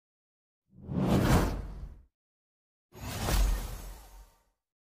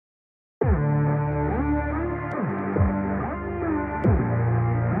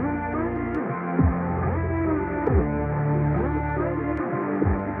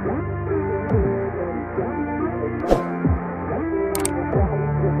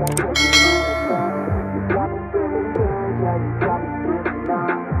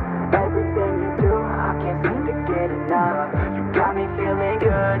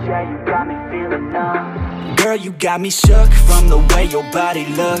good, yeah, you got me feeling numb. Girl, you got me shook from the way your body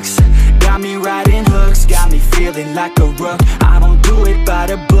looks. Got me riding hooks, got me feeling like a rook. I don't do it by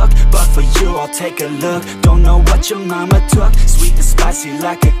the book, but for you I'll take a look. Don't know what your mama took, sweet and spicy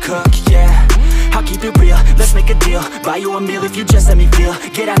like a cook, yeah. I'll keep it real, let's make a deal. Buy you a meal if you just let me feel.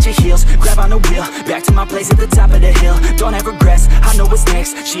 Get out your heels, grab on the wheel. Back to my place at the top of the hill. Don't have regrets, I know what's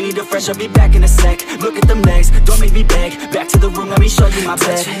next. She need a fresh, I'll be back in a sec. Look at them legs, don't make me beg. Back to the room, let me show you my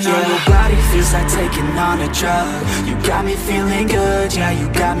bed. Touching on your body feels like taking on a drug. You got me feeling good, yeah, you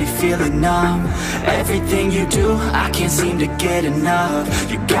got me feeling numb. Everything you do, I can't seem to get enough.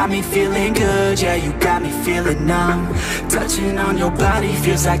 You got me feeling good, yeah, you got me feeling numb. Touching on your body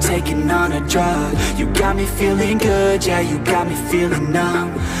feels like taking on a drug. You got me feeling good, yeah, you got me feeling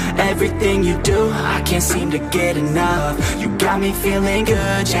numb. Everything you do, I can't seem to get enough. You got me feeling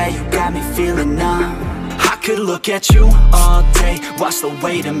good, yeah, you got me feeling numb. I could look at you all day, watch the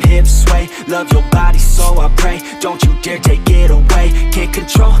way them hips sway. Love your body, so I pray, don't you dare take it away. Can't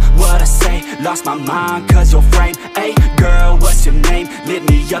control what I say, lost my mind cause your frame. Hey girl, what's your name? Lit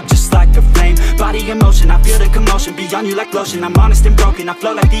me up just like a flame. Body in motion, I feel the commotion. Beyond you like lotion, I'm honest and broken. I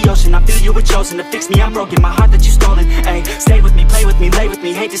flow like the ocean, I feel you were chosen to fix me, I'm broken. My heart that you stolen, hey. Stay with me, play with me, lay with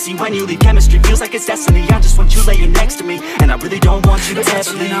me. Hate to see when you leave, chemistry feels like it's destiny. I just want you laying next to me, and I really don't want you to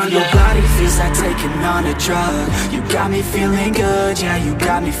ever leave. On your body feels like taking on a drug. You got me feeling good, yeah, you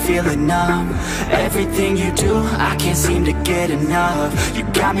got me feeling numb. Everything you do, I can't seem to get enough. You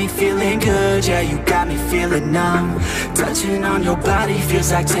got me feeling good, yeah, you got me feeling numb. Touching on your body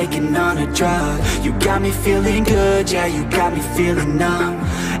feels like taking on a drug. You got me feeling good, yeah, you got me feeling numb.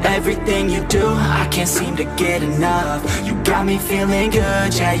 Everything you do, I can't seem to get enough. You got me feeling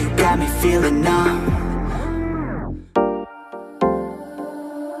good, yeah, you got me feeling numb.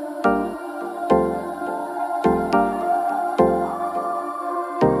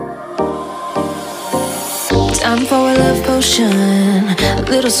 Time for a love potion, a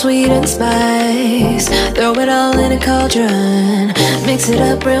little sweet and spice. Throw it all in a cauldron, mix it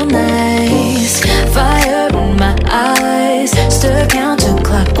up real nice. Fire in my eyes, stir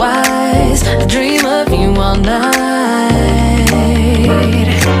counterclockwise. I dream of you all night.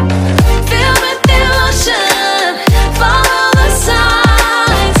 Feel with the ocean, follow the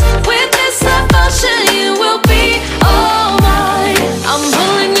signs. With this love potion, you will be all mine. I'm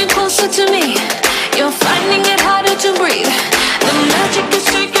pulling you closer to me, you're finding it harder to breathe. The magic is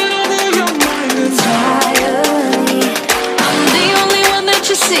taking over your mind entirely. I'm the only one that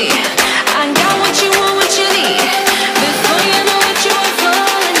you see. I got what you want, what you need. Before you know it, you are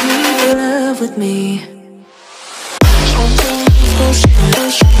falling deep in love with me.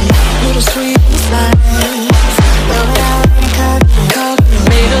 Little sweet and spice. Throw it out in a cup.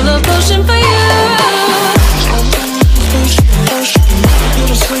 Made a love potion for you.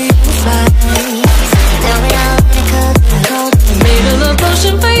 Little sweet and spice. Made a love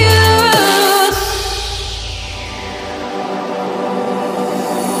potion for you.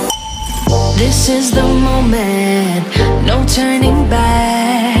 This is the moment, no turning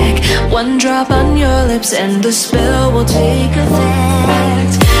back. One drop on your lips and the spell will take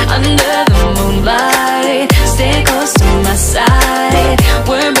effect. Under the moonlight, stay close to my side.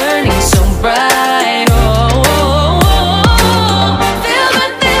 We're burning so bright. Oh, oh, oh, oh. Feel the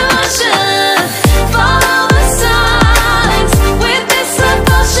devotion, follow the signs. With this love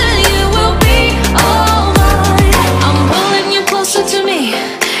potion, you will be all mine. I'm pulling you closer to me,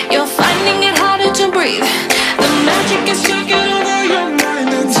 you're finding it harder to breathe. The magic is taking over your mind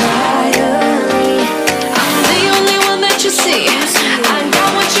entirely. I'm the only one that you see. I got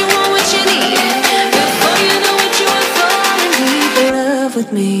what you want, what you need. Before you know it, you are falling deep in love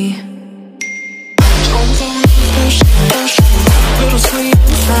with me.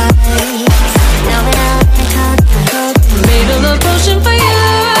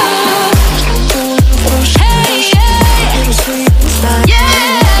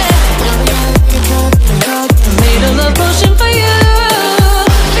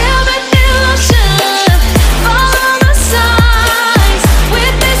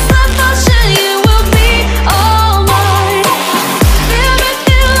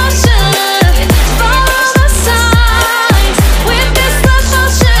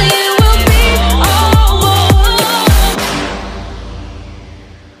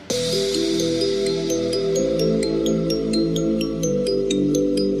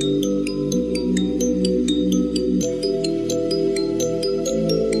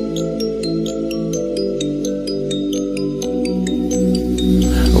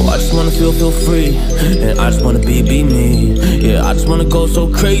 feel free. And I just wanna be me. Yeah, I just wanna go so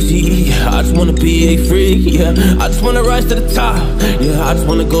crazy. Yeah, I just wanna be a freak. Yeah, I just wanna rise to the top. Yeah, I just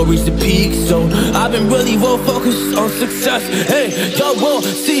wanna go reach the peak. So I've been really well focused on success. Hey, y'all will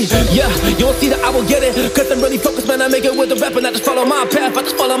see. Yeah, you will see that I will get it. Cause I'm really focused, man. I make it with the rap and I just follow my path. I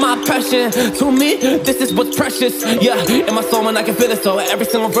just follow my passion. To me, this is what's precious. Yeah, in my soul, man, I can feel it. So every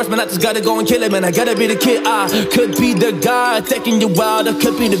single verse, man, I just gotta go and kill it, man. I gotta be the kid. I could be the guy taking you wild. I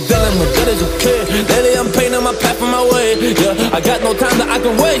could be the villain, but good as a kid. Lately, I'm painting my path on my way. Yeah, I got no time that I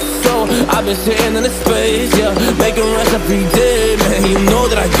can waste. So I've been sitting in the space. Yeah, making runs every day, man. You know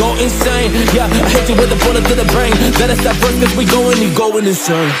that I go insane. Yeah, I hit you with a bullet to the brain. Let us stop first, cause we going, you going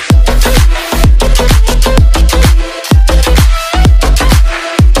insane.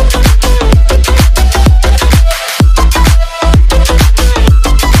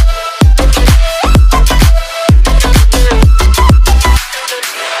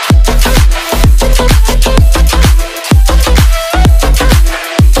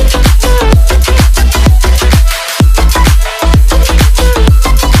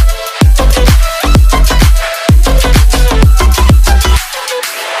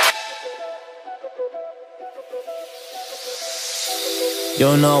 You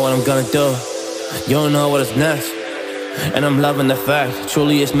don't know what I'm gonna do. You don't know what is next. And I'm loving the fact,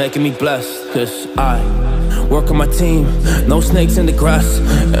 truly it's making me blessed. Cause I work on my team, no snakes in the grass.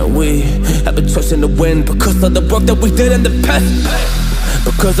 And we have a trust in the wind because of the work that we did in the past.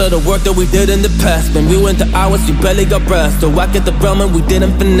 Because of the work that we did in the past. When we went to hours, you barely got rest. So I get the realm and we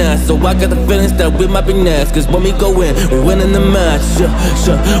didn't finesse. So I got the feelings that we might be next. Cause when we go in, we win in the match.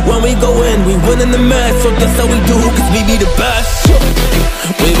 When we go in, we win in the match. So that's how we do, cause we be the best.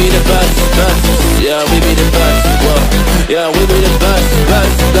 We be the best, best. Yeah, we be the best. Whoa. Yeah, we be the best,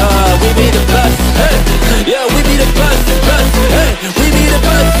 best. We be the best. Hey, yeah, we be the best, best. Hey, we be the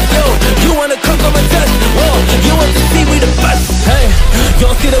best. Yo, you wanna come and test? Whoa, you want to see we the best? Hey, you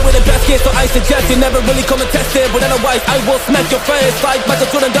don't see that we're the best kid, so I suggest you never really come and test it. But otherwise, I will smack your face like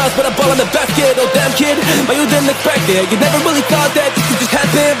Michael Jordan does with a ball in the basket. Oh damn kid, but you didn't expect it. You never really thought that this could just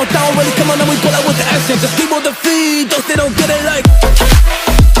happen. But now really come on and we pull out with the action. Just keep on the feed, those they don't get it like.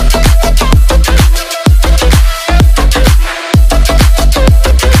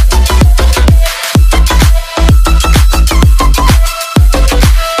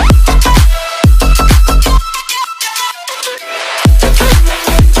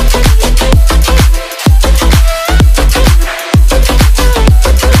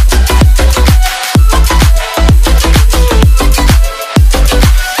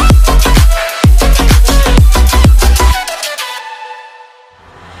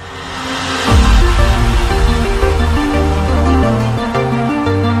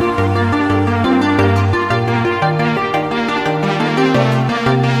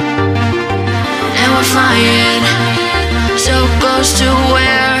 Flying so close to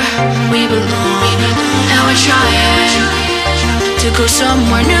where we belong, and we're trying to go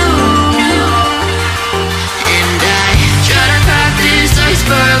somewhere new. And I try to crack this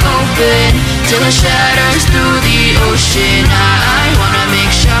iceberg open till it shatters through the ocean. I wanna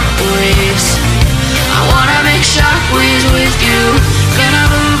make shockwaves. I wanna make shockwaves with you. Gonna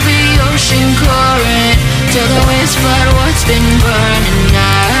move the ocean current till the winds flood what's been burning.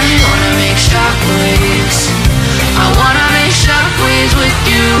 I wanna make shockwaves. I wanna make shockwaves with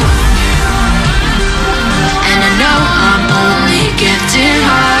you. And I know I'm only getting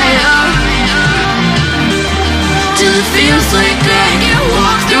higher till it feels like I can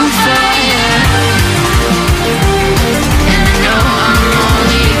walk through fire. And I know I'm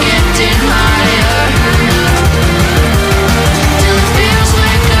only getting higher till it feels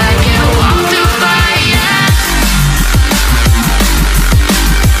like I can walk through fire.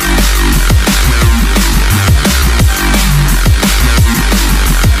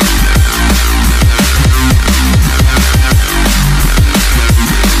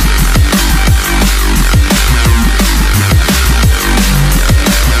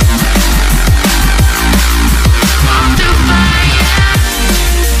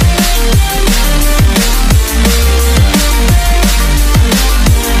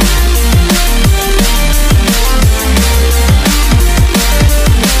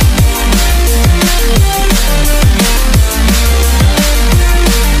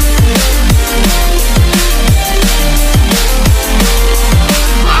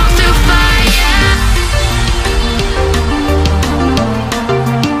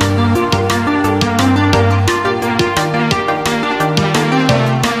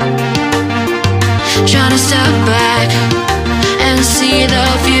 Trying to step back and see the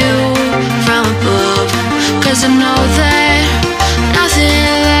view from above, cause I know that nothing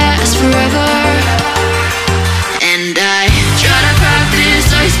lasts forever.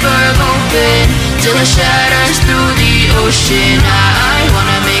 till it shatters through the ocean. I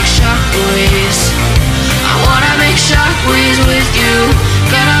wanna make shockwaves. I wanna make shockwaves with you.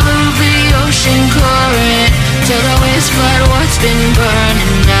 Gonna move the ocean current till the waves flood what's been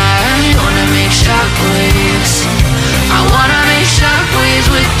burning. I wanna make shockwaves. I wanna make shockwaves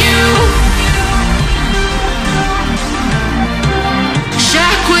with you.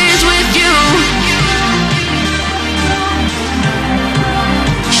 Shockwaves with you.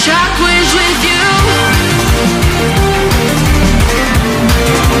 Shockwaves with you.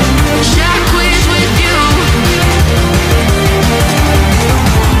 Shockwaves with you.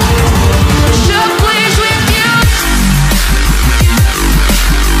 Shockwaves with you.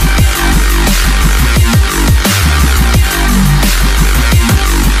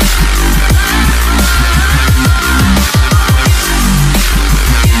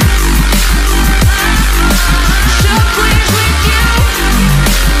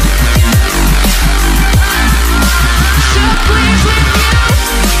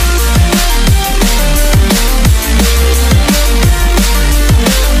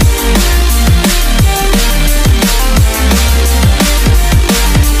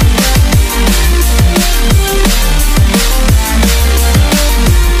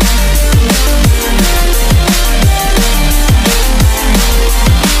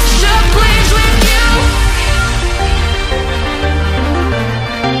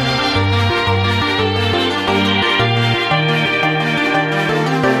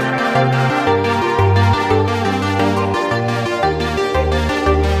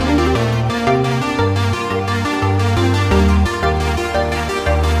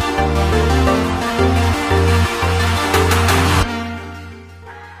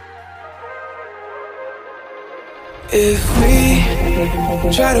 If we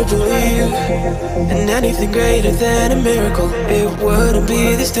try to believe in anything greater than a miracle, it wouldn't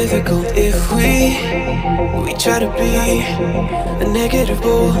be this difficult. If we try to be a negative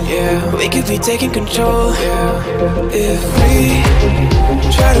bull, yeah, we could be taking control, yeah. If we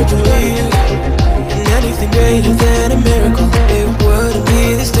try to believe in anything greater than a miracle, it wouldn't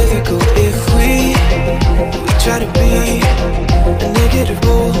be this difficult. If we try to be a negative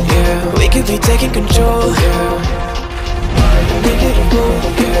bull, yeah, we could be taking control, yeah. Negative bull,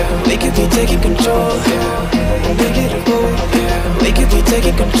 yeah. We could be taking control, yeah. Negative bull, yeah. We could be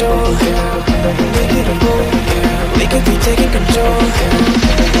taking control, yeah. Negative bull, yeah. We could be taking control, yeah.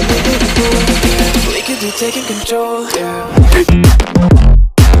 Negative bull, yeah. We could be taking control, yeah.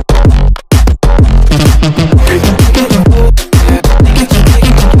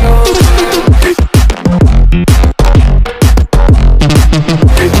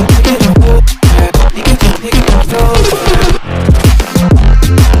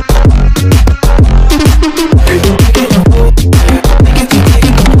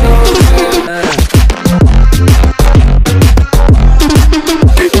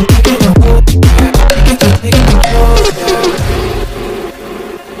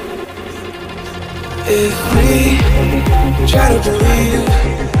 If we try to believe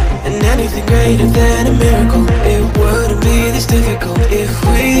in anything greater than a miracle, it wouldn't be this difficult. If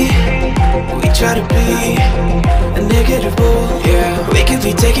we try to be a negative bull, yeah, we could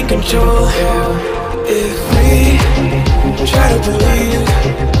be taking control, yeah. If we try to believe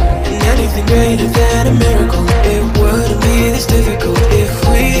in anything greater than a miracle, it wouldn't be this difficult. If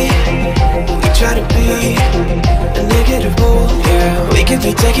we try to be a negative bull, yeah, we could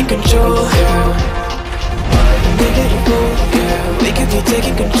be taking control, yeah. Negative bull, yeah. We could be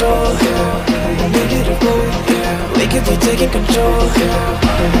taking control, yeah. Negative bull, yeah. We could be taking control, yeah.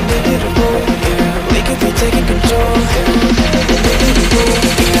 Negative bull, yeah. We could be taking control, yeah. Negative bull,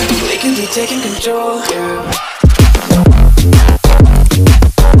 yeah. We could be taking control, yeah.